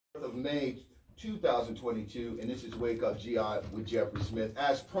of May 2022, and this is Wake Up GI with Jeffrey Smith.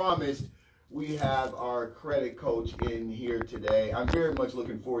 As promised, we have our credit coach in here today. I'm very much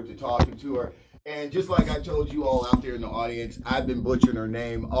looking forward to talking to her. And just like I told you all out there in the audience, I've been butchering her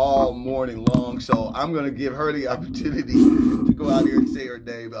name all morning long, so I'm going to give her the opportunity to go out here and say her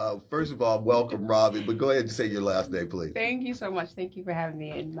name. First of all, welcome, Robin, but go ahead and say your last name, please. Thank you so much. Thank you for having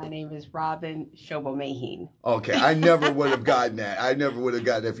me. And my name is Robin Sobomehin. Okay, I never would have gotten that. I never would have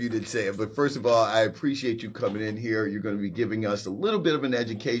gotten it if you didn't say it. But first of all, I appreciate you coming in here. You're going to be giving us a little bit of an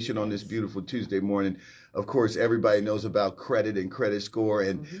education on this beautiful Tuesday morning. Of course, everybody knows about credit and credit score,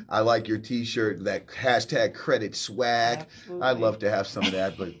 and I like your T-shirt, that hashtag credit swag. Absolutely. I'd love to have some of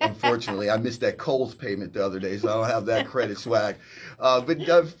that, but unfortunately, I missed that Kohl's payment the other day, so I don't have that credit swag.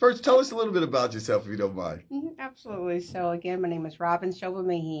 But first, tell us a little bit about yourself, if you don't mind. Absolutely. So again, my name is Robin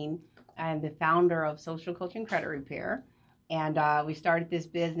Sobomehin. I'm the founder of Social Coaching Credit Repair, and we started this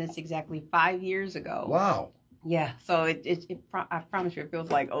business exactly 5 years ago. Wow. Yeah, so I promise you, it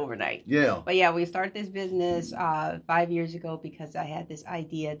feels like overnight. Yeah. But yeah, we started this business 5 years ago because I had this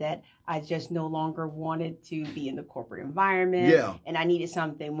idea that I just no longer wanted to be in the corporate environment. Yeah. And I needed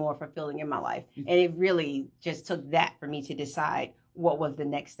something more fulfilling in my life. And it really just took that for me to decide what was the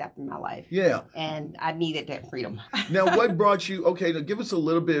next step in my life. Yeah. And I needed that freedom. Now, what brought you, okay, now give us a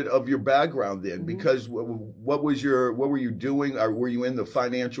little bit of your background then, because what were you doing? Or were you in the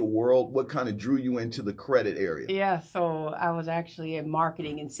financial world? What kind of drew you into the credit area? Yeah, so I was actually in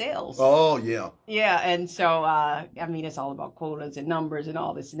marketing and sales. Oh, yeah. Yeah, and so, I mean, it's all about quotas and numbers and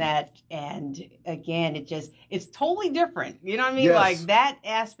all this and that. And again, it's totally different. You know what I mean? Yes. Like that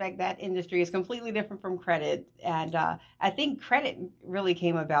aspect, that industry is completely different from credit. And I think credit really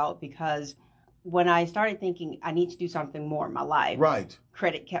came about because when I started thinking I need to do something more in my life, Right.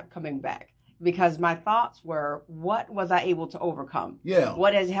 credit kept coming back. Because my thoughts were, what was I able to overcome? Yeah.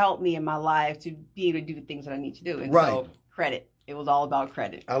 What has helped me in my life to be able to do the things that I need to do? And Right. so credit. It was all about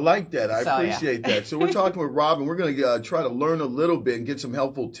credit. I like that. I appreciate Yeah. that. So we're talking with Robin. We're going to try to learn a little bit and get some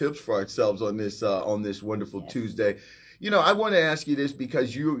helpful tips for ourselves on this wonderful Tuesday. You know, I want to ask you this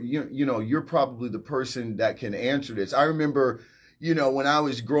because you're probably the person that can answer this. I remember, you know, when I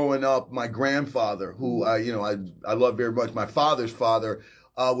was growing up, my grandfather, who I love very much, my father's father,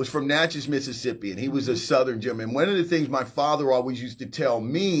 was from Natchez, Mississippi, and he was a Southern gentleman. And one of the things my father always used to tell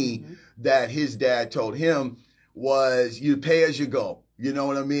me that his dad told him was, you pay as you go. You know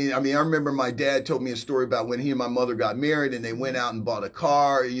what I mean? I remember my dad told me a story about when he and my mother got married and they went out and bought a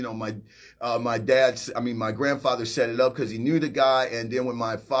car. You know, my grandfather set it up because he knew the guy. And then when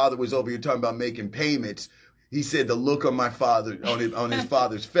my father was over here talking about making payments, he said the look on my father, on his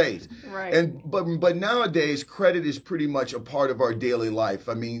father's face. Right. But nowadays, credit is pretty much a part of our daily life.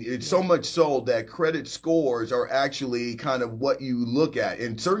 I mean, it's so much so that credit scores are actually kind of what you look at.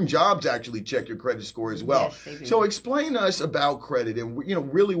 And certain jobs actually check your credit score as well. Yes, they do. So explain us about credit and,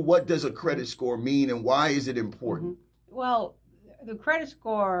 really what does a credit score mean and why is it important? Well, the credit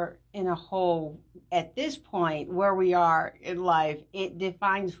score in a whole, at this point where we are in life, it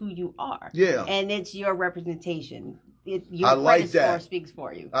defines who you are. Yeah. And it's your representation. Your I like credit that. score speaks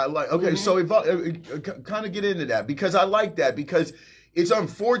for you. Okay, so kind of get into that because I like that because it's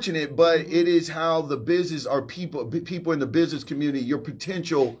unfortunate, but it is how the business or people in the business community, your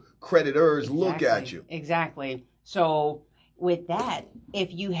potential creditors look at you. Exactly. So with that,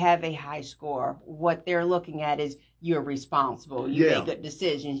 if you have a high score, what they're looking at is you're responsible. You make good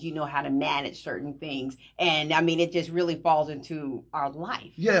decisions. You know how to manage certain things. And I mean, it just really falls into our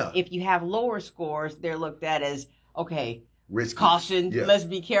life. Yeah. If you have lower scores, they're looked at as, okay, risky. Caution, Yeah. Let's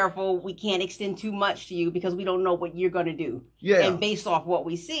be careful. We can't extend too much to you because we don't know what you're going to do. Yeah. And based off what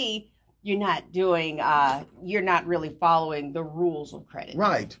we see, you're not really following the rules of credit.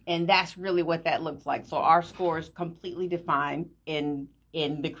 Right. And that's really what that looks like. So our scores completely define in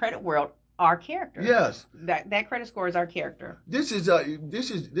the credit world our character. Yes. That credit score is our character. This is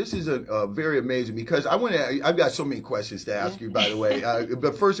a very amazing because I've got so many questions to ask you, by the way.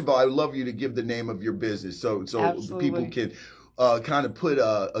 But first of all, I would love you to give the name of your business so Absolutely. people can kind of put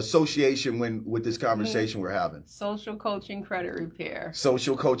association with this conversation we're having. Social Coaching Credit Repair.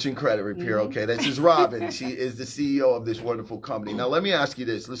 Social Coaching Credit Repair. Okay, this is Robin. She is the CEO of this wonderful company. Now, let me ask you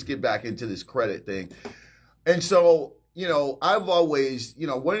this. Let's get back into this credit thing. And so, I've always,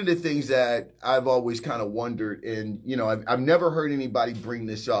 one of the things that I've always kind of wondered, and, I've never heard anybody bring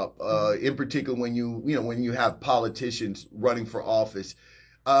this up, in particular when you have politicians running for office,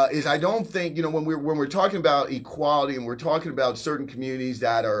 is I don't think, when we're talking about equality and we're talking about certain communities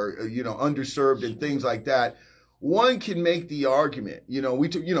that are, underserved and things like that, one can make the argument,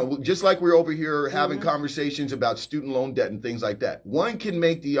 just like we're over here having Mm-hmm. conversations about student loan debt and things like that. One can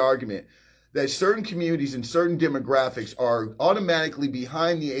make the argument that certain communities and certain demographics are automatically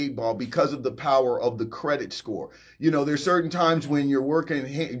behind the eight ball because of the power of the credit score. There's certain times when you're working,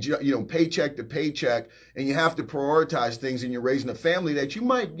 paycheck to paycheck, and you have to prioritize things, and you're raising a family that you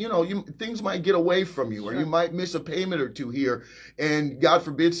might, things might get away from you, or you might miss a payment or two here, and God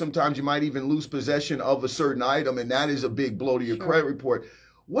forbid, sometimes you might even lose possession of a certain item, and that is a big blow to your credit report.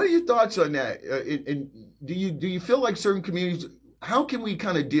 What are your thoughts on that? And do you feel like certain communities? How can we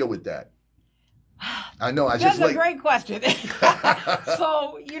kind of deal with that? I know. That's a great question.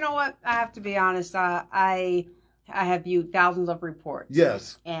 So, you know what? I have to be honest. I have viewed thousands of reports.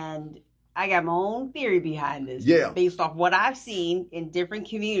 Yes. And I got my own theory behind this. Yeah. Based off what I've seen in different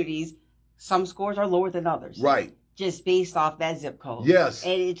communities, some scores are lower than others. Right. Just based off that zip code. Yes.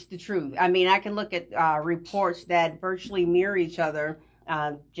 And it's the truth. I mean, I can look at reports that virtually mirror each other,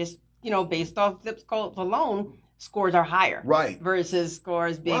 based off zip codes alone, scores are higher. Right. Versus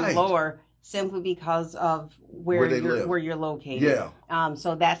scores being lower, simply because of where you're located. Yeah.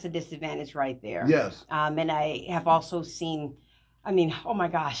 So that's a disadvantage right there. Yes. And I have also seen, oh my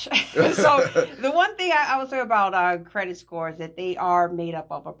gosh. So the one thing I would say about credit scores, that they are made up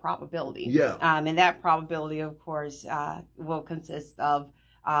of a probability. Yeah. And that probability, of course, will consist of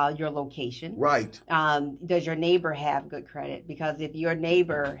your location. Right. Does your neighbor have good credit? Because if your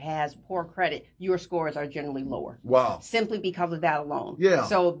neighbor has poor credit, your scores are generally lower. Wow. Simply because of that alone. Yeah.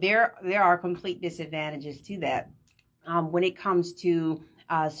 So there are complete disadvantages to that. When it comes to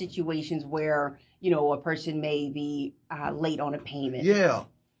situations where, a person may be late on a payment. Yeah.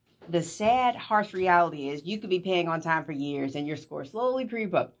 The sad, harsh reality is you could be paying on time for years and your score slowly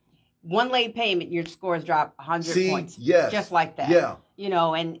creep up. One late payment, your scores drop 100 points. Yes. Just like that. Yeah.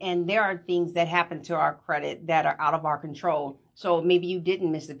 And there are things that happen to our credit that are out of our control. So maybe you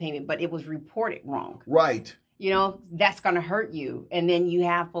didn't miss the payment, but it was reported wrong. Right. That's going to hurt you. And then you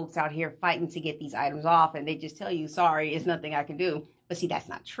have folks out here fighting to get these items off, and they just tell you, sorry, it's nothing I can do. But see, that's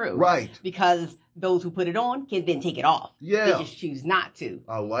not true. Right. Because those who put it on can then take it off. Yeah. They just choose not to.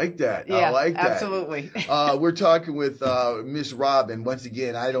 I like that. Yeah, I like that. Absolutely. We're talking with Miss Robin. Once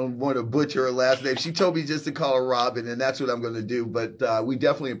again, I don't want to butcher her last name. She told me just to call her Robin, and that's what I'm going to do. But we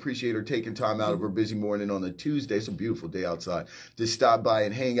definitely appreciate her taking time out of her busy morning on a Tuesday. It's a beautiful day outside to stop by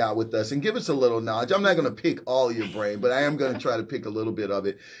and hang out with us and give us a little knowledge. I'm not going to pick all your brain, but I am going to try to pick a little bit of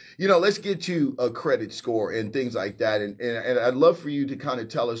it. Let's get to a credit score and things like that. And I'd love for you to kind of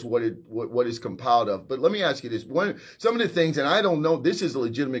tell us what is compiled of. But let me ask you this. Some of the things, and I don't know, this is a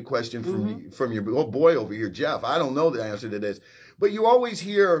legitimate question from your boy over here, Jeff. I don't know the answer to this. But you always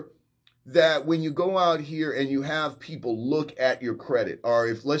hear that when you go out here and you have people look at your credit, or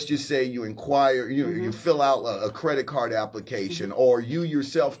if, let's just say, you inquire, you fill out a credit card application, or you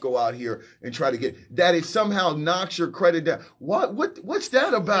yourself go out here and try to get that, it somehow knocks your credit down. What's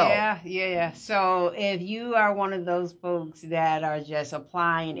that about? Yeah. So if you are one of those folks that are just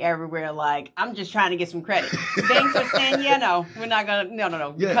applying everywhere, like, I'm just trying to get some credit, banks are saying, no, we're not gonna,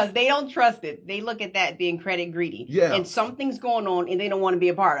 no, because they don't trust it. They look at that being credit greedy, and something's going on, and they don't want to be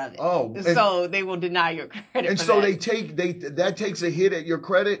a part of it. Oh. So they will deny your credit. And for so that. that takes a hit at your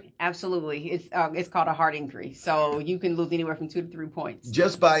credit? Absolutely. It's called a hard inquiry. So you can lose anywhere from 2 to 3 points.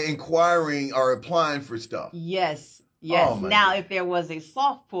 Just by inquiring or applying for stuff? Yes. Oh, now, if there was a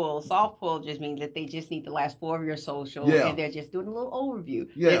soft pull just means that they just need the last 4 of your social, and they're just doing a little overview.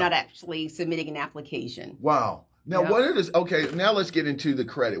 They're not actually submitting an application. Wow. Now, now let's get into the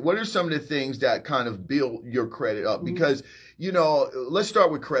credit. What are some of the things that kind of build your credit up? Because, let's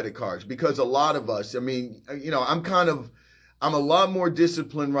start with credit cards, because a lot of us, I'm a lot more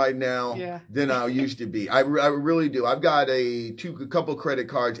disciplined right now than I used to be. I really do. I've got a couple credit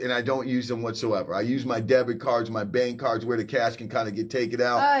cards, and I don't use them whatsoever. I use my debit cards, my bank cards, where the cash can kind of get taken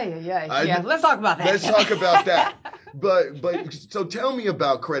out. Let's talk about that. Let's talk about that. But so tell me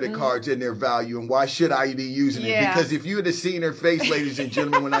about credit cards and their value, and why should I be using it? Because if you would have seen her face, ladies and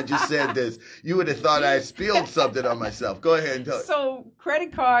gentlemen, when I just said this, you would have thought I had spilled something on myself. Go ahead and tell. So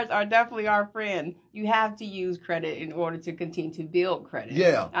credit cards are definitely our friend. You have to use credit in order to continue to build credit.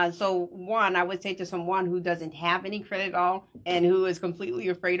 So one, I would say to someone who doesn't have any credit at all and who is completely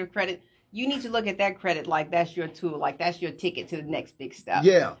afraid of credit, you need to look at that credit like that's your tool, like that's your ticket to the next big step.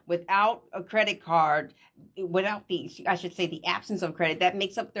 Without a credit card, without the absence of credit, that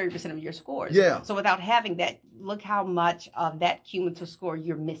makes up 30% of your scores. So without having that, look how much of that cumulative score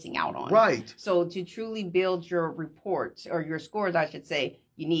you're missing out on. Right. So to truly build your reports, or your scores, I should say,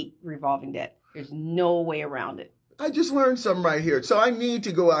 you need revolving debt. There's no way around it. I just learned something right here. So I need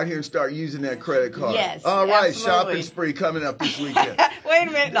to go out here and start using that credit card. Yes. All right, absolutely. shopping spree coming up this weekend. Wait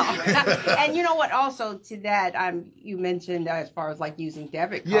a minute, no. And you know what? Also to that, you mentioned as far as like using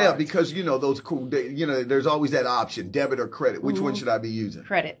debit cards. Yeah, because those cool. There's always that option, debit or credit. Which one should I be using?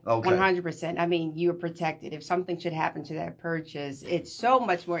 Credit. Okay. 100%. I mean, you're protected. If something should happen to that purchase, it's so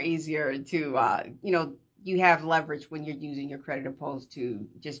much more easier to you have leverage when you're using your credit opposed to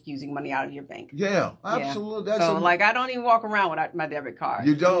just using money out of your bank. Yeah, absolutely. Yeah. Like I don't even walk around without my debit card.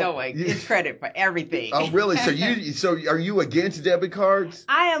 You don't? No way. It's credit for everything. Oh, really? So are you against debit cards?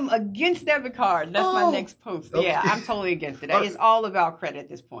 I am against debit cards. That's my next post. Okay. Yeah, I'm totally against it. It's all about credit at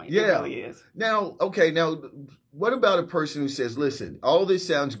this point. Yeah. It really is. Now, what about a person who says, listen, all this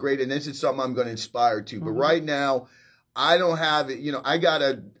sounds great and this is something I'm going to aspire to, but right now I don't have it. I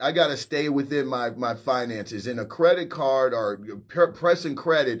gotta stay within my finances, and a credit card or pressing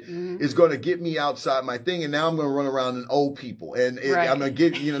credit is going to get me outside my thing. And now I'm going to run around and owe people, and I'm going to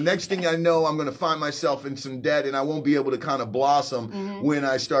get, next thing I know, I'm going to find myself in some debt, and I won't be able to kind of blossom when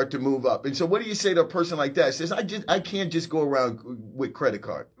I start to move up. And so, what do you say to a person like that? It says, I can't just go around with credit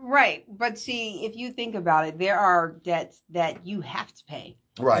card. Right, but see, if you think about it, there are debts that you have to pay.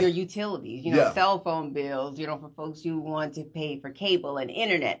 Right. Your utilities, cell phone bills, for folks who want to pay for cable and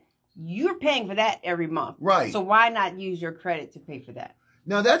internet. You're paying for that every month. Right. So why not use your credit to pay for that?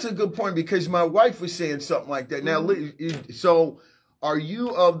 Now, that's a good point because my wife was saying something like that. Now, so are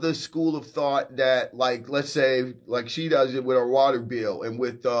you of the school of thought that, like, let's say, like she does it with her water bill and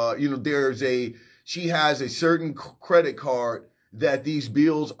with, she has a certain credit card that these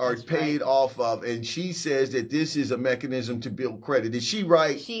bills are paid off of, and she says that this is a mechanism to build credit. Is she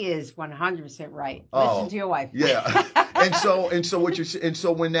right? She is 100% right. Listen to your wife. Yeah. and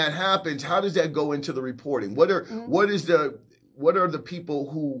so when that happens, how does that go into the reporting? What are the people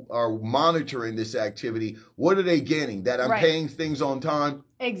who are monitoring this activity? What are they getting? That I'm paying things on time?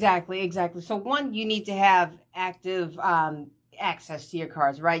 Exactly. So one, you need to have active access to your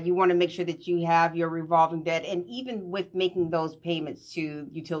cards, right? You want to make sure that you have your revolving debt, and even with making those payments to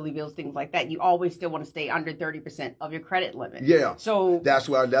utility bills, things like that, you always still want to stay under 30% of your credit limit. Yeah. So that's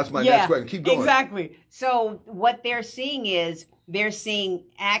my next question. Keep going. Exactly. So what they're seeing is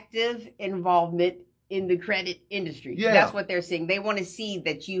active involvement in the credit industry. Yeah. That's what they're seeing. They want to see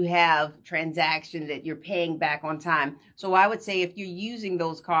that you have transactions, that you're paying back on time. So I would say if you're using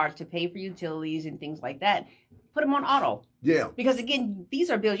those cards to pay for utilities and things like that, put them on auto. Yeah. Because again, these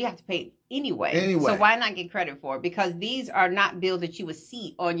are bills you have to pay anyway. So why not get credit for it? Because these are not bills that you would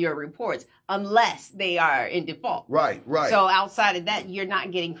see on your reports unless they are in default. Right. So outside of that, you're not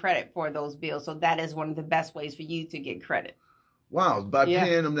getting credit for those bills. So that is one of the best ways for you to get credit. Wow. By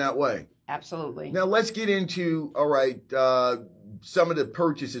paying them that way. Absolutely. Now let's get into, some of the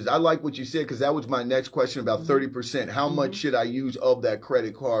purchases. I like what you said because that was my next question about 30%. How much should I use of that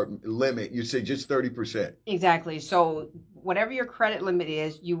credit card limit? You said just 30%. Exactly. So whatever your credit limit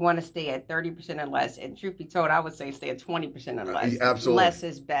is, you want to stay at 30% or less. And truth be told, I would say stay at 20% or less. Absolutely. Less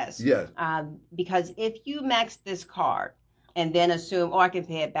is best. Yeah. Because if you max this card and then assume, I can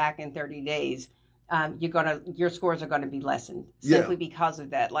pay it back in 30 days, your scores are gonna be lessened simply because of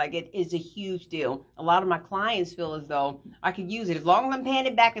that. Like, it is a huge deal. A lot of my clients feel as though I could use it as long as I'm paying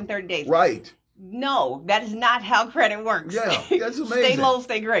it back in 30 days. Right. No, that is not how credit works. Yeah, that's amazing. Stay low,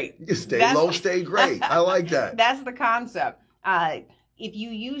 stay great. Stay low, stay great. I like that. That's the concept. If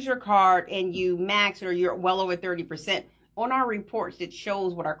you use your card and you max it or you're well over 30%, on our reports, it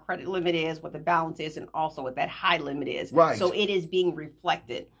shows what our credit limit is, what the balance is, and also what that high limit is. Right. So it is being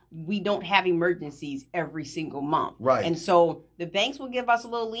reflected. We don't have emergencies every single month. Right. And so the banks will give us a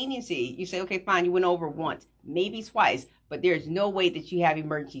little leniency. You say, okay, fine, you went over once, maybe twice, but there's no way that you have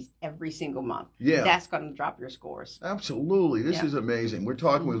emergencies every single month. Yeah. That's going to drop your scores. Absolutely. This is amazing. We're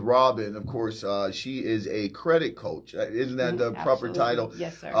talking with Robin. Of course, she is a credit coach. Isn't that the proper title?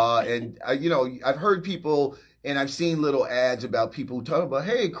 Yes, sir. And, I've heard people... And I've seen little ads about people who talk about,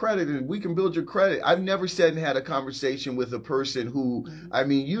 hey, credit, and we can build your credit. I've never sat and had a conversation with a person who,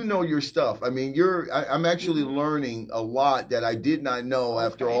 your stuff. I'm actually learning a lot that I did not know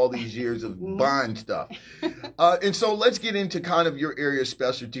after all these years of buying stuff. And so let's get into kind of your area of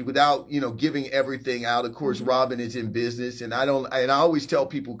specialty without, giving everything out. Of course, Robin is in business, and I always tell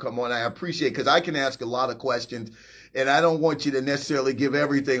people, come on, I appreciate, because I can ask a lot of questions. And I don't want you to necessarily give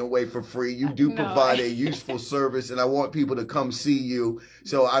everything away for free. You do provide a useful service, and I want people to come see you.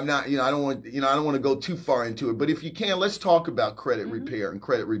 So I'm not, I don't want to go too far into it. But if you can, let's talk about credit repair and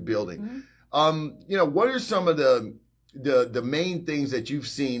credit rebuilding. What are some of the main things that you've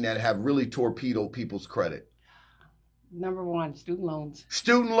seen that have really torpedoed people's credit? Number one, student loans.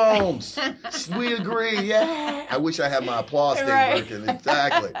 Student loans. We agree. Yeah. I wish I had my applause thing working.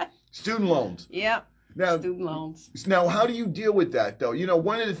 Exactly. Student loans. Yep. Now, student loans. Now, how do you deal with that, though? You know,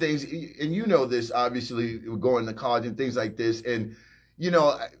 one of the things, and you know this, obviously, going to college and things like this, and, you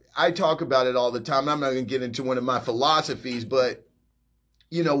know, I talk about it all the time. I'm not going to get into one of my philosophies, but,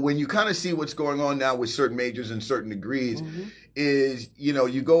 you know, when you kind of see what's going on now with certain majors and certain degrees, is, you know,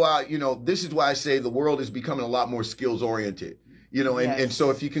 you go out, you know, this is why I say the world is becoming a lot more skills oriented. You know, and so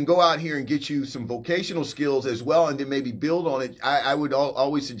if you can go out here and get you some vocational skills as well and then maybe build on it, I would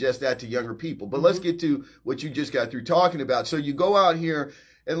always suggest that to younger people. But let's get to what you just got through talking about. So you go out here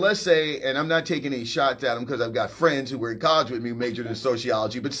and let's say, and I'm not taking any shots at them because I've got friends who were in college with me who majored in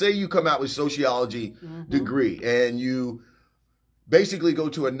sociology, but say you come out with sociology degree and you basically go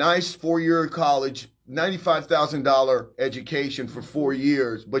to a nice 4-year college, $95,000 education for 4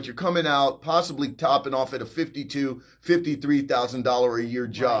 years, but you're coming out possibly topping off at a $52,000, $53,000 a year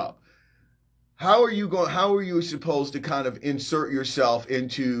job. How are you supposed to kind of insert yourself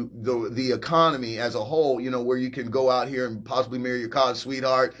into the economy as a whole, you know, where you can go out here and possibly marry your college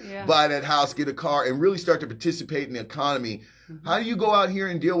sweetheart, buy that house, get a car, and really start to participate in the economy? How do you go out here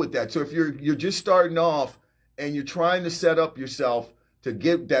and deal with that? So if you're just starting off and you're trying to set up yourself to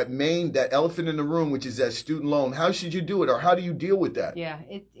get that elephant in the room, which is that student loan, how should you do it, or how do you deal with that? Yeah,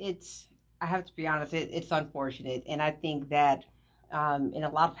 it's I have to be honest, it's unfortunate, and I think that in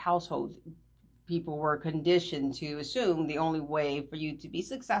a lot of households, people were conditioned to assume the only way for you to be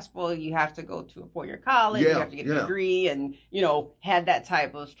successful, you have to go to a 4-year college, you have to get a degree, and you know, had that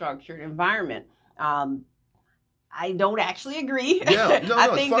type of structured environment. I don't actually agree. I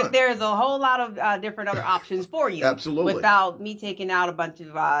think that there's a whole lot of different other options for you. Absolutely. Without me taking out a bunch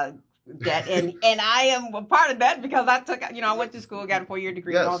of debt. And I am a part of that because I took, you know, I went to school, got a 4-year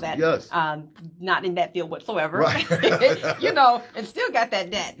degree and all that. Not in that field whatsoever. Right. You know, and still got that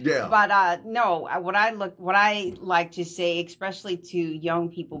debt. Yeah. But no, what I like to say, especially to young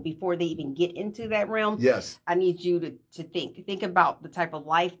people before they even get into that realm, I need you to think about the type of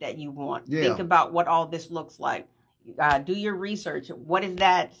life that you want. Think about what all this looks like. Do your research. What is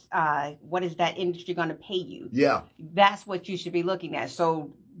that industry going to pay you? Yeah. That's what you should be looking at.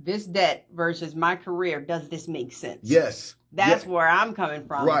 So this debt versus my career, does this make sense? Yes. That's where I'm coming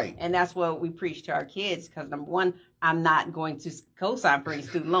from. Right. And that's what we preach to our kids because, number one, I'm not going to co-sign for any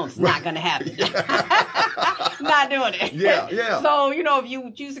student loans. It's not going to happen. Not doing it. Yeah. So, you know, if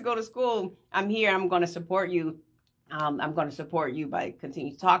you choose to go to school, I'm here. I'm going to support you. I'm going to support you by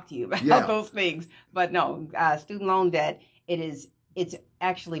continuing to talk to you about those things. But no, student loan debt, it's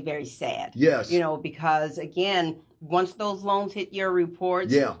actually very sad. Yes. You know, because again, once those loans hit your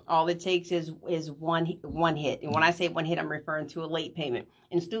reports, all it takes is one hit. And when I say one hit, I'm referring to a late payment.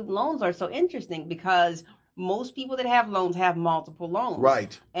 And student loans are so interesting because most people that have loans have multiple loans.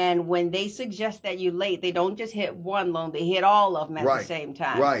 Right. And when they suggest that you're late, they don't just hit one loan, they hit all of them at the same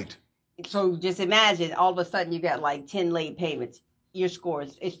time. Right. So just imagine all of a sudden you got like 10 late payments. Your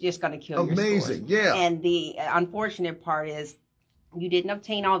scores, it's just going to kill your scores. Amazing, yeah. And the unfortunate part is you didn't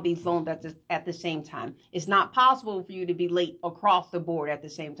obtain all these loans at the same time. It's not possible for you to be late across the board at the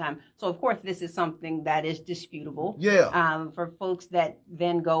same time. So, of course, this is something that is disputable. Yeah. For folks that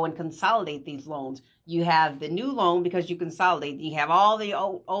then go and consolidate these loans. You have the new loan because you consolidate. You have all the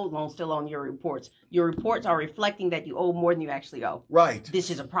old loans still on your reports. Your reports are reflecting that you owe more than you actually owe. Right. This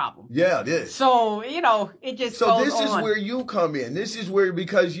is a problem. Yeah, it is. So, you know, it just goes on. So this is where you come in. This is where,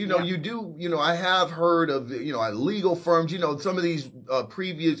 because, you know, you do, you know, I have heard of, you know, legal firms, you know, some of these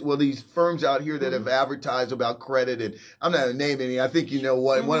these firms out here that have advertised about credit, and I'm not going to name any. I think you know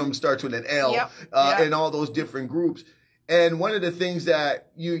what. One of them starts with an L, and all those different groups. And one of the things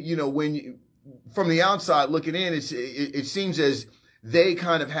that you know, when you, from the outside looking in, it seems as they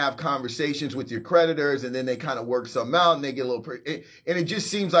kind of have conversations with your creditors and then they kind of work something out and they get a little, and it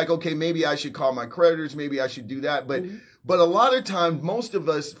just seems like, okay, maybe I should call my creditors. Maybe I should do that. But a lot of times, most of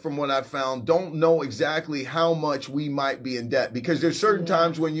us, from what I've found, don't know exactly how much we might be in debt, because there's certain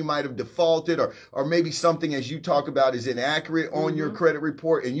times when you might have defaulted, or maybe something, as you talk about, is inaccurate on your credit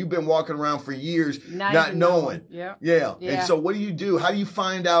report, and you've been walking around for years not knowing. Yeah. And so what do you do? How do you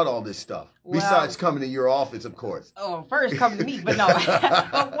find out all this stuff? Besides coming to your office, of course. Oh, first come to me, but no.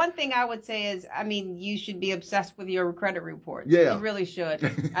 But one thing I would say is, I mean, you should be obsessed with your credit reports. Yeah. You really should.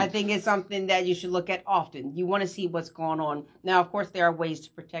 I think it's something that you should look at often. You want to see what's going on. Now, of course, there are ways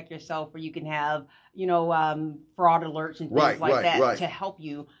to protect yourself where you can have, you know, fraud alerts and things like that to help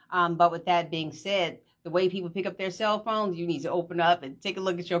you. But with that being said, the way people pick up their cell phones, you need to open up and take a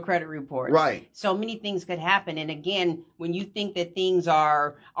look at your credit report. Right. So many things could happen. And again, when you think that things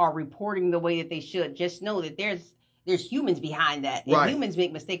are reporting the way that they should, just know that there's humans behind that. And humans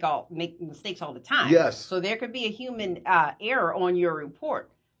make mistakes all the time. Yes. So there could be a human error on your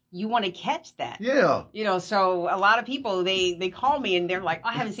report. You want to catch that. Yeah. You know, so a lot of people, they call me and they're like,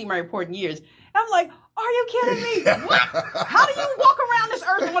 I haven't seen my report in years. I'm like, are you kidding me? What? How do you walk around this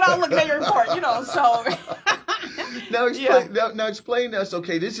earth without looking at your report? You know, so. Now explain to us,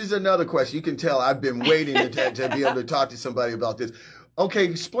 okay, this is another question. You can tell I've been waiting to be able to talk to somebody about this. Okay,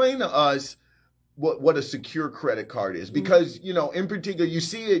 explain to us what a secure credit card is, because you know, in particular, you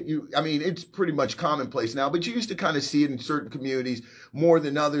see it. I mean, it's pretty much commonplace now, but you used to kind of see it in certain communities more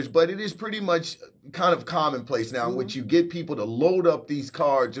than others. But it is pretty much kind of commonplace now, in which you get people to load up these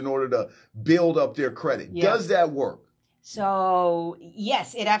cards in order to build up their credit. Yeah. Does that work? So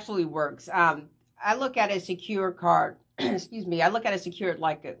yes, it absolutely works. I look at a secure card. Excuse me. I look at a secured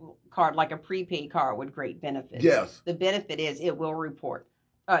card like a prepaid card with great benefits. Yes. The benefit is it will report.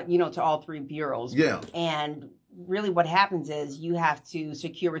 You know, to all three bureaus. Yeah. And really what happens is you have to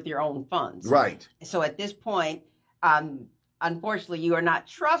secure with your own funds. Right. So at this point, unfortunately, you are not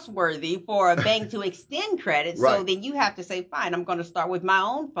trustworthy for a bank to extend credit. Right. So then you have to say, fine, I'm going to start with my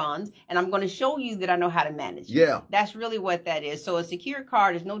own funds and I'm going to show you that I know how to manage. Yeah. That's really what that is. So a secure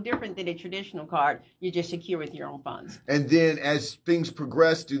card is no different than a traditional card. You're just secure with your own funds. And then as things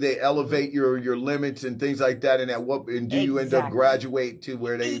progress, do they elevate your limits and things like that? And do you end up graduate to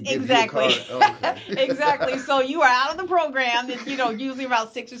where they give you a card? Okay. Exactly. So you are out of the program, you know, usually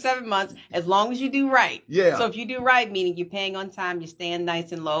about 6 or 7 months, as long as you do right. Yeah. So if you do right, meaning you're paying on time, you're staying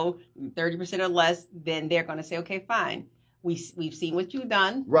nice and low, 30% or less, then they're going to say, okay, fine. We've seen what you've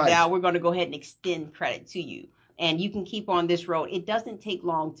done. Right. Now we're going to go ahead and extend credit to you. And you can keep on this road. It doesn't take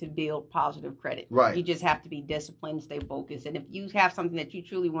long to build positive credit. Right. You just have to be disciplined, stay focused. And if you have something that you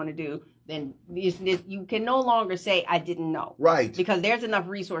truly want to do, then you can no longer say, I didn't know. Right. Because there's enough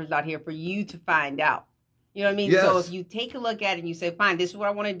resources out here for you to find out. You know what I mean? Yes. So if you take a look at it and you say, fine, this is what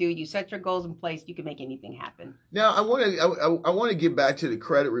I want to do, you set your goals in place, you can make anything happen. Now, I want to get back to the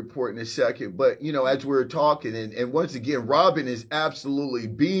credit report in a second, but, you know, as we're talking, and once again, Robin is absolutely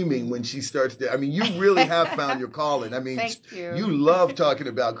beaming when she starts to, I mean, you really have found your calling. I mean, Thank you. You love talking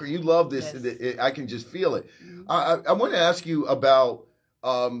about, you love this, yes. I can just feel it. Mm-hmm. I want to ask you about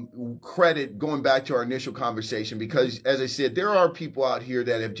credit, going back to our initial conversation, because as I said, there are people out here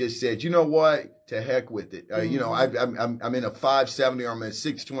that have just said, you know what, to heck with it. You know, I'm in a 570 or I'm in a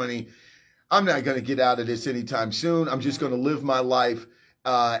 620. I'm not going to get out of this anytime soon. I'm just going to live my life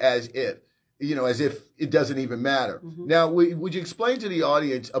as if it doesn't even matter. Mm-hmm. Now, would you explain to the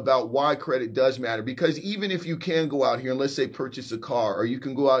audience about why credit does matter? Because even if you can go out here and let's say purchase a car, or you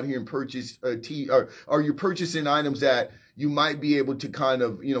can go out here and purchase or you're purchasing items that you might be able to kind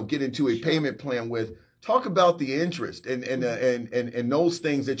of, you know, get into a payment plan with. Talk about the interest and those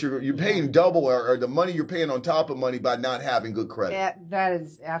things that you're paying double or the money you're paying on top of money by not having good credit. That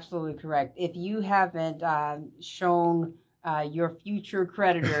is absolutely correct. If you haven't shown your future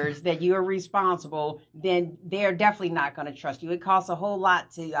creditors that you're responsible, then they're definitely not going to trust you. It costs a whole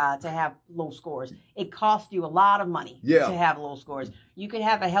lot to have low scores. It costs you a lot of money to have low scores. You could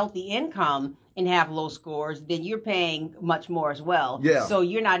have a healthy income and have low scores, then you're paying much more as well. Yeah. So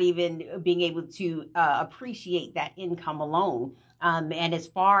you're not even being able to appreciate that income alone. And as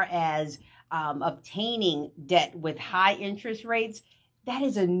far as obtaining debt with high interest rates, that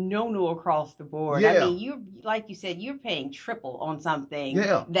is a no-no across the board. Yeah. I mean, like you said, you're paying triple on something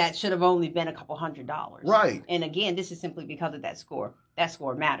that should have only been a couple $100. Right. And again, this is simply because of that score. That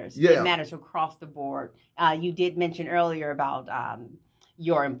score matters. Yeah. It matters across the board. You did mention earlier about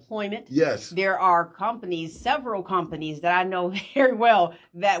your employment. Yes. There are several companies that I know very well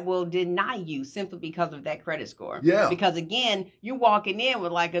that will deny you simply because of that credit score. Yeah. Because again, you're walking in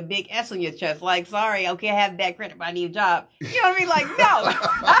with like a big S on your chest, like, sorry, okay, I have bad credit, but I need a job. You know what I mean? Like,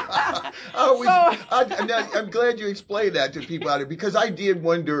 no. I'm glad you explained that to people out there, because I did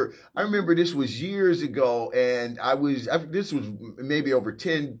wonder. I remember this was years ago, and this was maybe over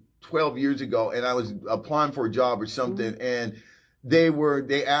 10, 12 years ago, and I was applying for a job or something, and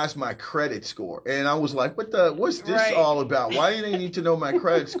they asked my credit score, and I was like, what's this all about? Why do they need to know my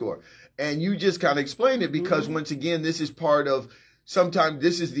credit score? And you just kind of explained it, because once again, this is part of, sometimes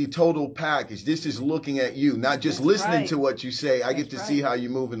this is the total package. This is looking at you, not just listening to what you say. I get to see how you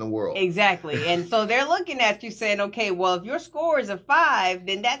move in the world. Exactly. And so they're looking at you saying, okay, well, if your score is a 5,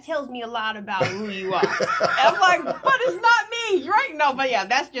 then that tells me a lot about who you are. And I'm like, but it's not me, right? No, but yeah,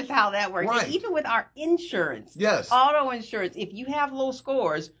 that's just how that works. Right. And even with our insurance, auto insurance, if you have low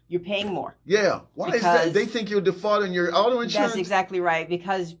scores, you're paying more. Yeah. Why is that? They think you'll default on your auto insurance? That's exactly right,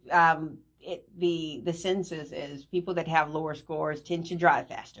 because the census is people that have lower scores tend to drive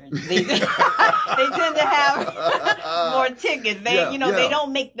faster. They tend to have more tickets. They they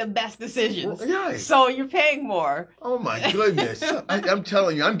don't make the best decisions. Well, yeah. So you're paying more. Oh my goodness! I'm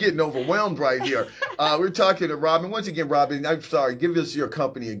telling you, I'm getting overwhelmed right here. We're talking to Robin once again. Robin, I'm sorry. Give us your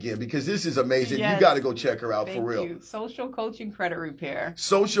company again because this is amazing. Yes. You got to go check her out. Thank for real. You. Social Coaching Credit Repair.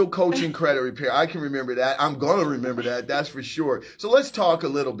 Social Coaching Credit Repair. I can remember that. I'm gonna remember that. That's for sure. So let's talk a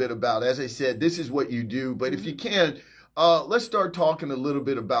little bit about, as I said, this is what you do, but if you can, let's start talking a little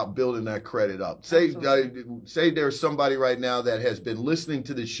bit about building that credit up. Say there's somebody right now that has been listening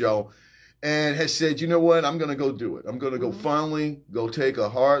to the show and has said, you know what, I'm going to go do it. I'm going to go finally go take a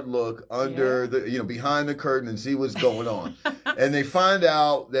hard look under the, behind the curtain and see what's going on. And they find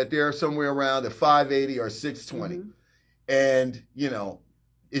out that they're somewhere around at 580 or 620. And,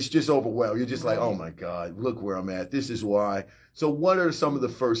 it's just overwhelmed. You're just like, oh my God, look where I'm at. This is why. So what are some of the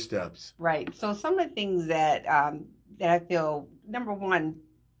first steps? Right. So some of the things that I feel, number one,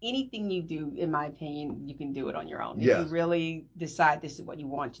 anything you do, in my opinion, you can do it on your own. If you really decide this is what you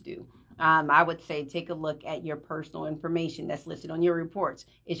want to do. I would say take a look at your personal information that's listed on your reports.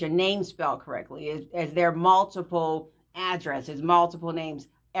 Is your name spelled correctly? Is there multiple addresses, multiple names?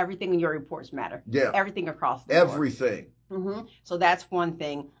 Everything in your reports matter. Yeah. Everything across the board. Everything. So that's one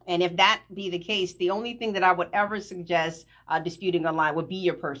thing. And if that be the case, the only thing that I would ever suggest disputing online would be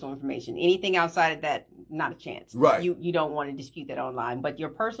your personal information. Anything outside of that, not a chance. Right. You don't want to dispute that online. But your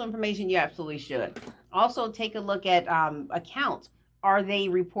personal information, you absolutely should. Also, take a look at accounts. Are they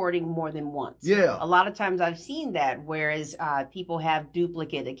reporting more than once? Yeah. A lot of times I've seen that, whereas people have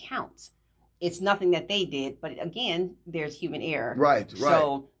duplicate accounts. It's nothing that they did, but again, there's human error. Right.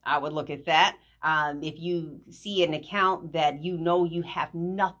 So I would look at that. If you see an account that you have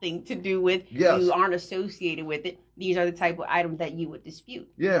nothing to do with, you aren't associated with it, these are the type of items that you would dispute.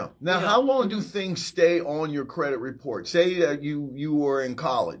 Yeah. Now, how long do things stay on your credit report? Say that you were in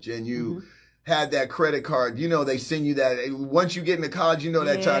college and you had that credit card. They send you that. Once you get into college,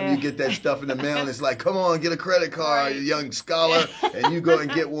 that time you get that stuff in the mail and it's like, come on, get a credit card, you young scholar. And you go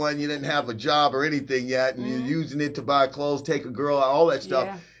and get one. You didn't have a job or anything yet. And you're using it to buy clothes, take a girl, all that stuff.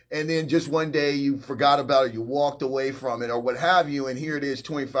 Yeah. And then just one day you forgot about it, you walked away from it or what have you, and here it is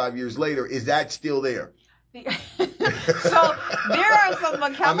 25 years later. Is that still there? So there are some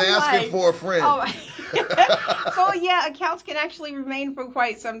accounts. I'm asking for a friend. So yeah, accounts can actually remain for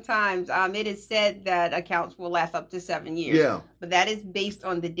quite some time. It is said that accounts will last up to 7 years. Yeah. But that is based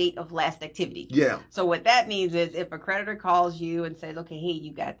on the date of last activity. Yeah. So what that means is if a creditor calls you and says, okay, hey,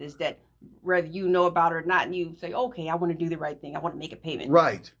 you got this debt, whether you know about it or not, and you say, okay, I want to do the right thing. I want to make a payment.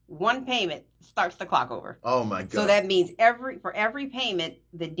 Right. One payment starts the clock over. Oh my God. So that means for every payment,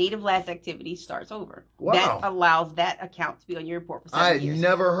 the date of last activity starts over. Wow. That allows that account to be on your report for 7 years. I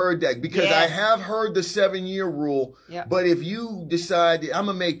never heard that because I have heard the 7-year rule. Yep. But if you decide I'm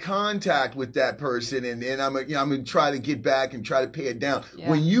gonna make contact with that person and I'm gonna try to get back and try to pay it down,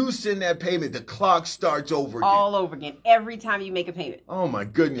 when you send that payment, the clock starts over again. All over again. Every time you make a payment. Oh my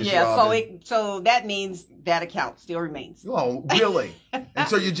goodness. Yeah. Robin. So that means that account still remains. Oh, really? And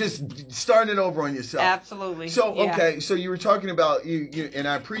so you're just starting it over on yourself. Absolutely. So, okay. So you were talking about you and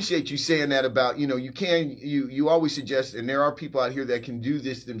I appreciate you saying that about, you always suggest, and there are people out here that can do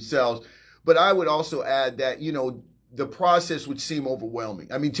this themselves. But I would also add that, the process would seem overwhelming.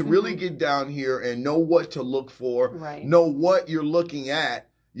 I mean, to really get down here and know what to look for, know what you're looking at,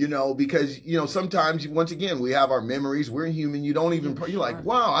 because, sometimes, once again, we have our memories. We're human. You don't even, you're like,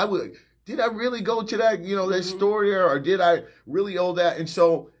 wow, did I really go to that, that store there, or did I really owe that? And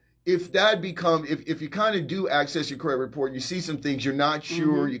so if that if you kind of do access your credit report, you see some things you're not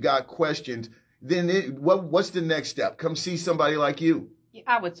sure, you got questions, then what's the next step? Come see somebody like you.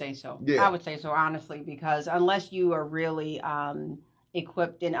 I would say so. Yeah. I would say so, honestly, because unless you are really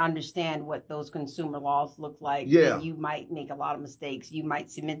equipped and understand what those consumer laws look like, then you might make a lot of mistakes. You might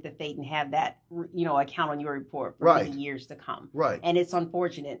cement the fate and have that, account on your report for many years to come. Right. And it's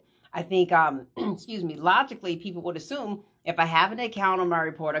unfortunate. I think, logically, people would assume if I have an account on my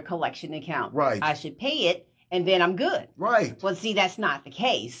report, a collection account, I should pay it and then I'm good. Right. Well, see, that's not the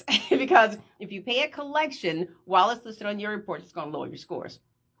case because if you pay a collection while it's listed on your report, it's going to lower your scores.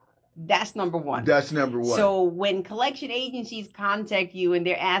 That's number one. So when collection agencies contact you and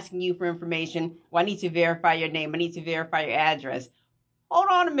they're asking you for information, well, I need to verify your name. I need to verify your address. Hold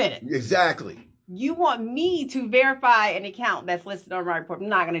on a minute. Exactly. You want me to verify an account that's listed on my report. I'm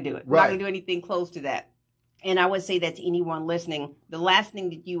not going to do it. I'm not going to do anything close to that. And I would say that to anyone listening, the last thing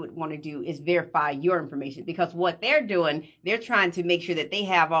that you would want to do is verify your information, because what they're doing, they're trying to make sure that they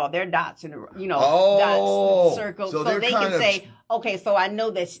have all their dots in dots circled, so they can say, okay, so I know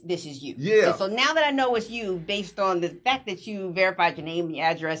this is you. Yeah. And so now that I know it's you, based on the fact that you verified your name and your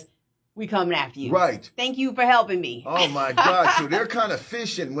address, we coming after you. Right. Thank you for helping me. Oh my God. So they're kind of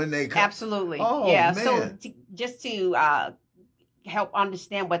fishing when they come. Absolutely. Oh, yeah. man. So just to help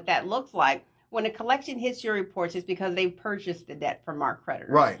understand what that looks like, when a collection hits your reports, it's because they purchased the debt from our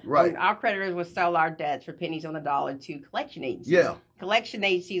creditors. Right. And our creditors will sell our debts for pennies on the dollar to collection agencies. Yeah. Collection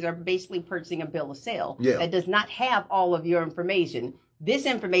agencies are basically purchasing a bill of sale Yeah. that does not have all of your information. This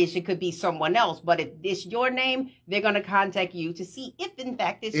information could be someone else, but if it's your name, they're going to contact you to see if, in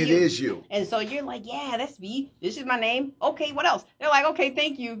fact, it's you. It is you. And so you're like, yeah, that's me. This is my name. Okay, what else? They're like, okay,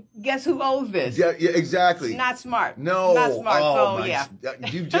 thank you. Guess who owes this? Yeah, exactly. It's not smart. No. Not smart. Oh, so, yeah.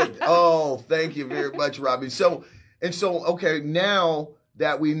 You just, thank you very much, Robbie. So, okay, now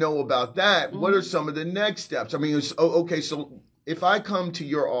that we know about that, what are some of the next steps? I mean, okay, so if I come to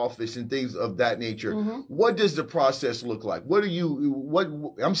your office and things of that nature, what does the process look like?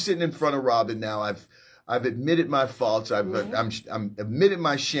 I'm sitting in front of Robin now. I've admitted my faults. I'm admitted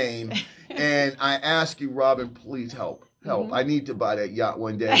my shame, and I ask you, Robin, please help. I need to buy that yacht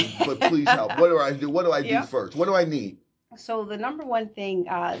one day, but please help. What do I do? What do I do first? What do I need? So the number one thing,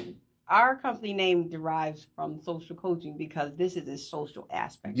 our company name derives from social coaching, because this is a social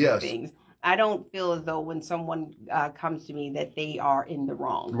aspect of things. I don't feel as though when someone comes to me that they are in the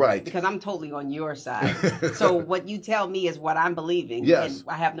wrong. Right. Because I'm totally on your side. So what you tell me is what I'm believing. Yes. And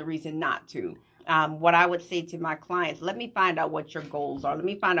I have no reason not to. What I would say to my clients, let me find out what your goals are. Let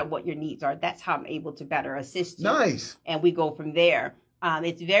me find out what your needs are. That's how I'm able to better assist you. Nice. And we go from there.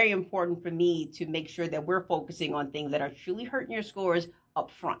 It's very important for me to make sure that we're focusing on things that are truly hurting your scores up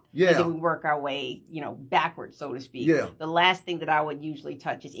front. Yeah. And then we work our way, backwards, so to speak. Yeah. The last thing that I would usually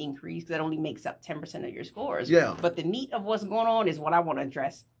touch is increase, because that only makes up 10% of your scores. Yeah. But the meat of what's going on is what I want to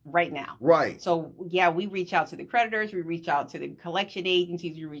address right now. Right. So, yeah, we reach out to the creditors, we reach out to the collection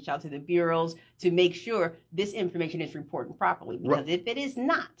agencies, we reach out to the bureaus to make sure this information is reported properly. Because if it is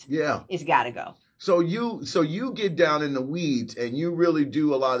not, it's got to go. So you get down in the weeds and you really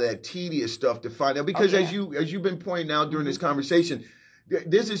do a lot of that tedious stuff to find out, because as you've been pointing out during this conversation,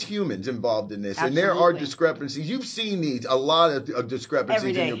 this is humans involved in this. Absolutely. And there are discrepancies. You've seen a lot of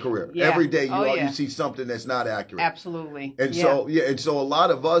discrepancies in your career. Yeah. Every day you see something that's not accurate. Absolutely. And so a lot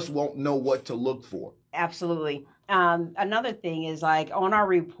of us won't know what to look for. Absolutely. Another thing is, like, on our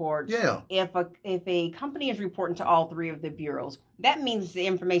reports, if a company is reporting to all three of the bureaus, that means the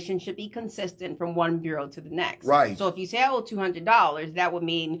information should be consistent from one bureau to the next. Right. So if you say I owe $200, that would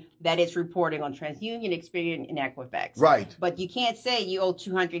mean that it's reporting on TransUnion, Experian, and Equifax. Right. But you can't say you owe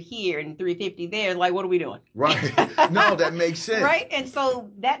 $200 here and $350 there. Like, what are we doing? Right. No, that makes sense. Right. And so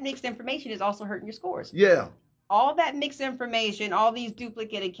that mixed information is also hurting your scores. Yeah. All that mixed information, all these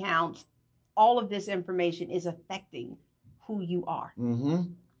duplicate accounts, all of this information is affecting who you are.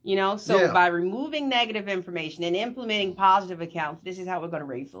 So by removing negative information and implementing positive accounts, this is how we're going to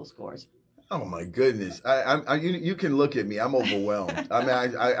raise those scores. Oh my goodness! You can look at me. I'm overwhelmed.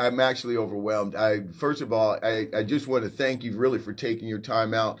 I'm actually overwhelmed. First of all, I just want to thank you really for taking your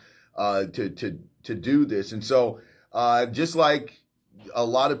time out to do this. And so, just like a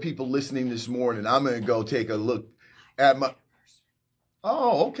lot of people listening this morning, I'm going to go take a look at my.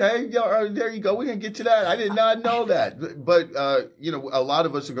 Oh, okay. Yeah, there you go. We're going to get to that. I did not know that. But, a lot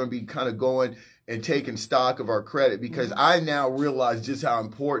of us are going to be kind of going and taking stock of our credit, because I now realize just how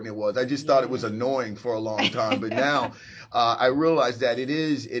important it was. I just thought it was annoying for a long time. But now I realize that it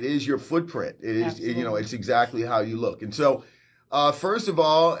is your footprint. It is, it's exactly how you look. And so, first of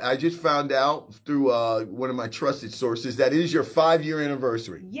all, I just found out through one of my trusted sources that it is your 5-year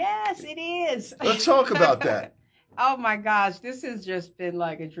anniversary. Yes, it is. Let's talk about that. Oh my gosh, this has just been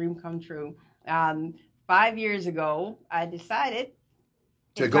like a dream come true. 5 years ago, I decided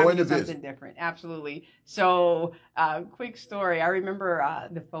to go into something business. Different. Absolutely. So, quick story. I remember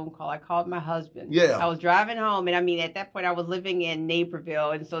the phone call. I called my husband. Yeah. I was driving home, and at that point, I was living in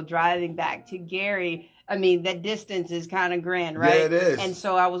Naperville, and so driving back to Gary, that distance is kind of grand, right? Yeah, it is. And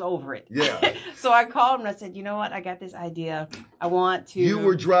so I was over it. Yeah. So I called him and I said, you know what? I got this idea. I want to. You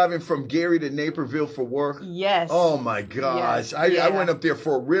were driving from Gary to Naperville for work? Yes. Oh my gosh. Yes. I went up there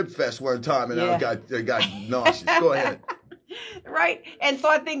for a rib fest one time and I got nauseous. Go ahead. Right. And so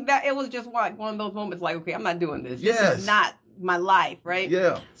I think that it was just one of those moments like, okay, I'm not doing this. Yes. This is not my life, right?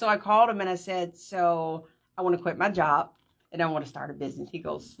 Yeah. So I called him and I said, so I want to quit my job and I want to start a business. He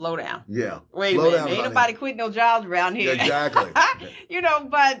goes, slow down. Yeah. Wait a minute. Ain't nobody quitting no jobs around here. Exactly.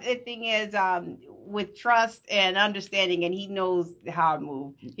 But the thing is, with trust and understanding, and he knows how I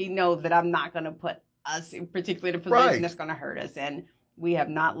move. He knows that I'm not going to put us in particular in a position that's going to hurt us. And we have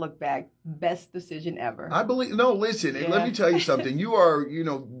not looked back. Best decision ever. I believe. No, listen. Yeah. Let me tell you something. You are,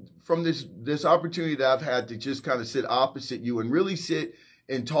 from this opportunity that I've had to just kind of sit opposite you and really sit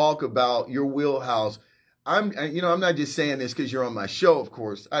and talk about your wheelhouse. I'm not just saying this because you're on my show, of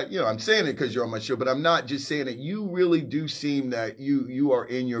course. I'm saying it because you're on my show, but I'm not just saying it. You really do seem that you are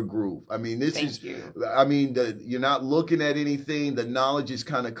in your groove. I mean, you're not looking at anything. The knowledge is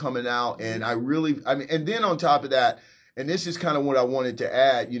kind of coming out, and and then on top of that, and this is kind of what I wanted to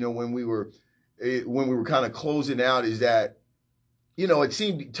add, when we were kind of closing out, is that, it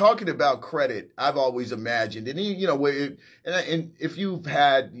seemed, talking about credit, I've always imagined, and and if you've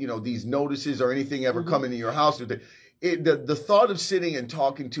had, these notices or anything ever come into your house with the thought of sitting and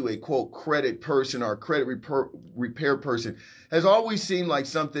talking to a quote credit person or a credit repair person has always seemed like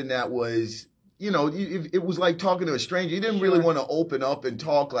something that was, it was like talking to a stranger. You didn't really want to open up and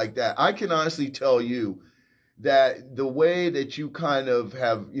talk like that. I can honestly tell you that the way that you kind of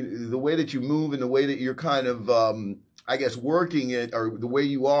have, the way that you move and the way that you're kind of, working it, or the way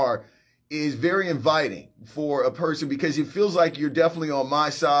you are, is very inviting for a person, because it feels like you're definitely on my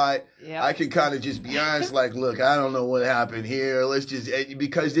side. Yep. I can kind of just be honest, like, look, I don't know what happened here. Let's just,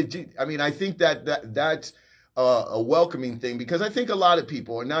 because I think that's a welcoming thing, because I think a lot of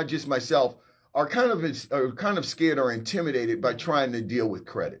people, and not just myself, are kind of scared or intimidated by trying to deal with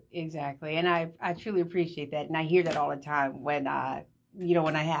credit. Exactly. And I truly appreciate that. And I hear that all the time when I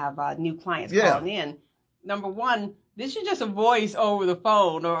have new clients calling in. Number one, this is just a voice over the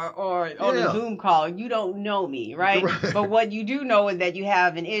phone or on a Zoom call. You don't know me, right? But what you do know is that you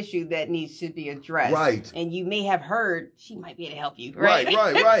have an issue that needs to be addressed. Right. And you may have heard she might be able to help you, right?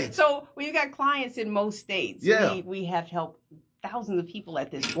 Right. So we've got clients in most states. Yeah. We have helped thousands of people at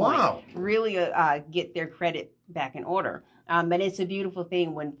this point really get their credit back in order. And it's a beautiful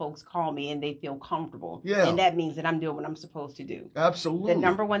thing when folks call me and they feel comfortable. Yeah. And that means that I'm doing what I'm supposed to do. Absolutely. The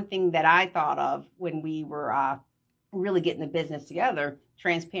number one thing that I thought of when we were really getting the business together,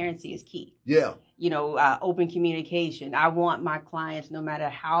 transparency is key. Yeah. Open communication. I want my clients, no matter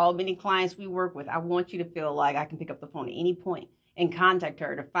how many clients we work with, I want you to feel like I can pick up the phone at any point and contact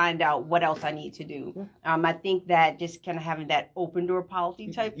her to find out what else I need to do. I think that just kind of having that open door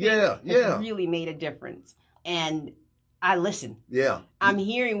policy type thing has really made a difference. And I listen. Yeah. I'm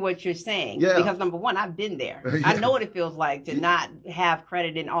hearing what you're saying. Yeah. Because number one, I've been there. I know what it feels like to not have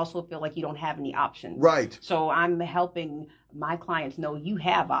credit and also feel like you don't have any options. Right. So I'm helping my clients know you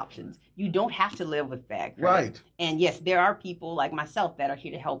have options. You don't have to live with bad credit. Right. And yes, there are people like myself that are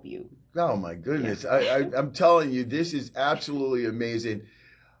here to help you. Oh my goodness. Yeah. I'm telling you, this is absolutely amazing.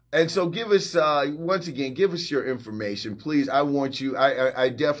 And so give us, once again, give us your information, please. I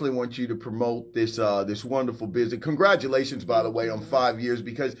definitely want you to promote this wonderful business. Congratulations, by the way, on 5 years,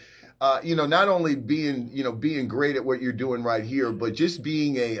 because, not only being great at what you're doing right here, but just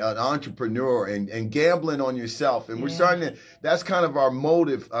being an entrepreneur and gambling on yourself. And we're starting to, that's kind of our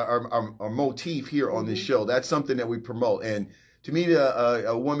motive, our motif here on this show. That's something that we promote. And to meet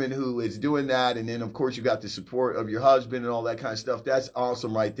a woman who is doing that, and then of course you got the support of your husband and all that kind of stuff. That's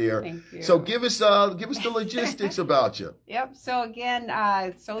awesome right there. Thank you. So give us the logistics about you. Yep. So again,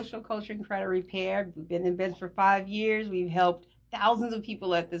 social culture and credit repair. We've been in business for 5 years. We've helped thousands of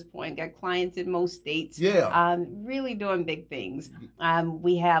people at this point, got clients in most states. Yeah. Really doing big things.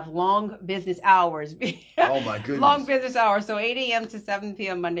 We have long business hours. Oh my goodness. Long business hours. So 8 a.m. to 7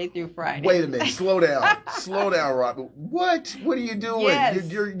 p.m. Monday through Friday. Wait a minute. Slow down. Slow down, Robin. What? What are you doing? Yes.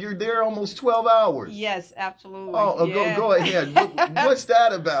 You're there almost 12 hours. Yes, absolutely. Oh, go ahead. What's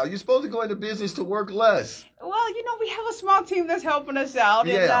that about? You're supposed to go into business to work less. Well, we have a small team that's helping us out.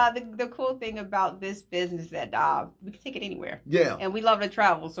 Yeah. And the cool thing about this business is that we can take it anywhere. Yeah. And we love to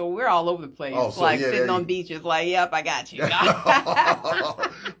travel, so we're all over the place. Oh, so sitting on beaches, like, yep, I got you.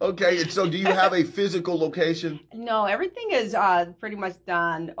 Okay, and so do you have a physical location? No, everything is pretty much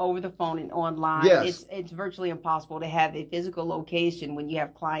done over the phone and online. Yes. It's virtually impossible to have a physical location when you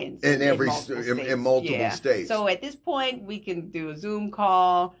have clients in multiple states. So at this point, we can do a Zoom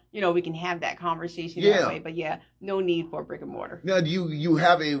call. We can have that conversation that way. But no need for brick and mortar. Now, do you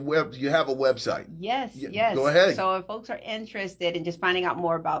have a website? Yes, yes. Go ahead. So if folks are interested in just finding out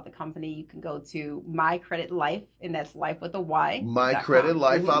more about the company, you can go to My Credit Life, and that's life with a Y. My Credit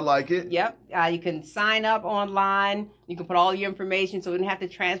Life, I like it. Yep. You can sign up online. You can put all your information, so you don't have to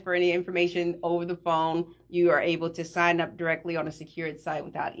transfer any information over the phone. You are able to sign up directly on a secured site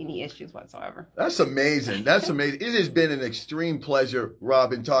without any issues whatsoever. That's amazing. That's amazing. It has been an extreme pleasure,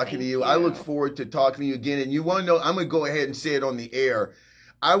 Robin, talking to you. I look forward to talking to you again. And you want to know, I'm going to go ahead and say it on the air.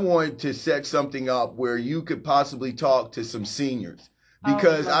 I want to set something up where you could possibly talk to some seniors,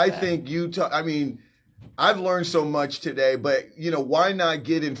 because I think I mean, I've learned so much today, but why not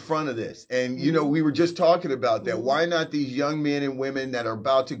get in front of this? And we were just talking about that. Why not these young men and women that are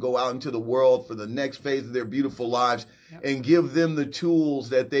about to go out into the world for the next phase of their beautiful lives, and give them the tools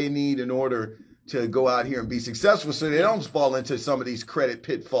that they need in order to go out here and be successful, so they don't fall into some of these credit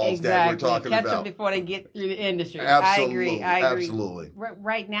pitfalls that we're talking about. Catch them before they get through the industry. Absolutely. I agree. Absolutely.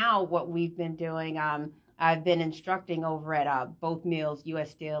 Right now, what we've been doing, I've been instructing over at both mills,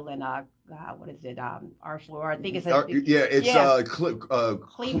 U.S. Steel and what is it, Arcelor? I think it's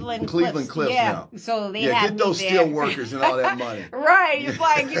Cleveland Cliffs now. So they get those steel workers and all that money. Right. It's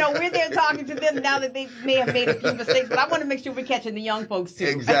like, we're there talking to them now that they may have made a few mistakes, but I want to make sure we're catching the young folks too.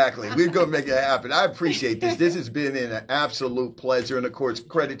 Exactly. We're going to make it happen. I appreciate this. This has been an absolute pleasure. And of course,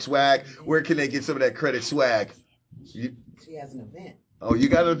 Credit Swag. Where can they get some of that credit swag? She has an event. Oh, you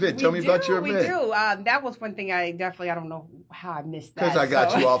got an event. Tell me about your event. We do. That was one thing I don't know how I missed that. Because I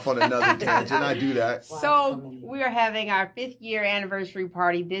got you off on another tangent. I do that. So we are having our 5th year anniversary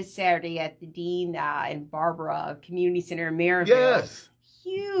party this Saturday at the Dean and Barbara Community Center in Maryville. Yes.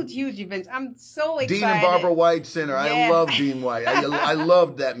 Huge events. I'm so excited. Dean and Barbara White Center. Yeah. I love Dean White. I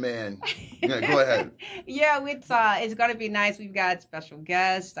love that man. Yeah, go ahead. Yeah, it's going to be nice. We've got special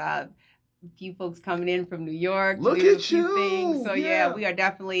guests. A few folks coming in from New York. Look at you. Things. So yeah, we are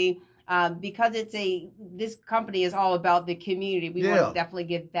definitely because this company is all about the community. We want to definitely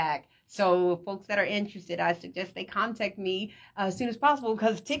give back. So folks that are interested, I suggest they contact me as soon as possible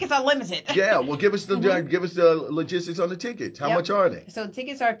because tickets are limited. Yeah, well, give us the logistics on the tickets. How much are they? So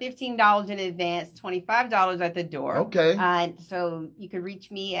tickets are $15 in advance, $25 at the door. Okay. So you can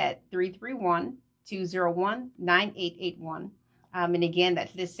reach me at 331-201-9881. And again,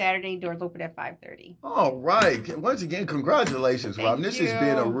 that's this Saturday. Doors open at 5:30. All right. Once again, congratulations, Rob. This has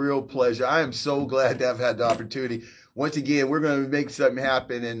been a real pleasure. I am so glad to have had the opportunity. Once again, we're going to make something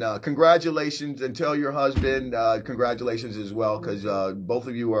happen. And congratulations, and tell your husband congratulations as well, because both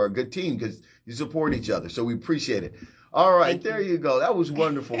of you are a good team because you support each other. So we appreciate it. All right. There you go. That was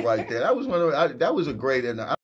wonderful right there. That was a great